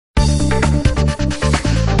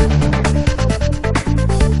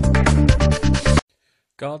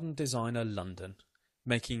Garden Designer London,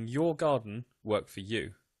 making your garden work for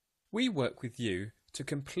you. We work with you to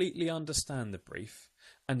completely understand the brief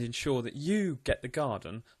and ensure that you get the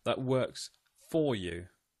garden that works for you.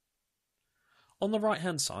 On the right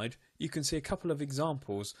hand side you can see a couple of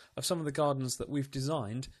examples of some of the gardens that we've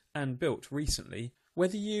designed and built recently.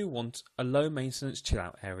 Whether you want a low maintenance chill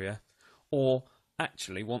out area or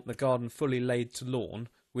actually want the garden fully laid to lawn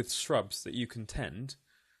with shrubs that you can tend,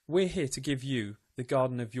 we're here to give you the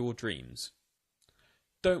garden of your dreams.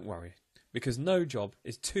 Don't worry, because no job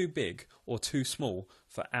is too big or too small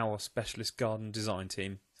for our specialist garden design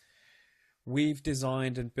team. We've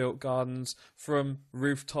designed and built gardens from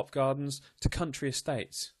rooftop gardens to country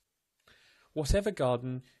estates. Whatever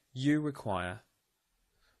garden you require,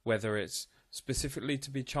 whether it's specifically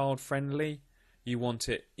to be child friendly, you want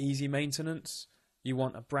it easy maintenance, you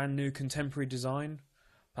want a brand new contemporary design,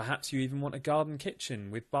 perhaps you even want a garden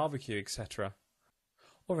kitchen with barbecue, etc.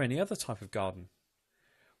 Or any other type of garden.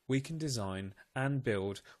 We can design and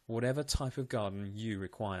build whatever type of garden you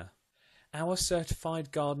require. Our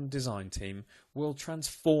certified garden design team will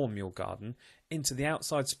transform your garden into the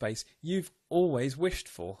outside space you've always wished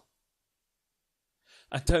for.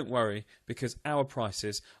 And don't worry, because our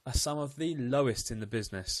prices are some of the lowest in the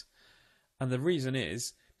business. And the reason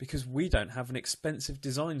is because we don't have an expensive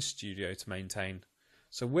design studio to maintain.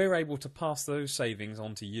 So we're able to pass those savings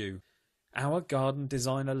on to you. Our Garden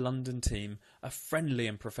Designer London team are friendly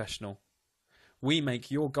and professional. We make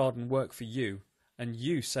your garden work for you, and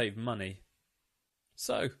you save money.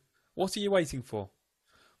 So, what are you waiting for?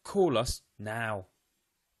 Call us now.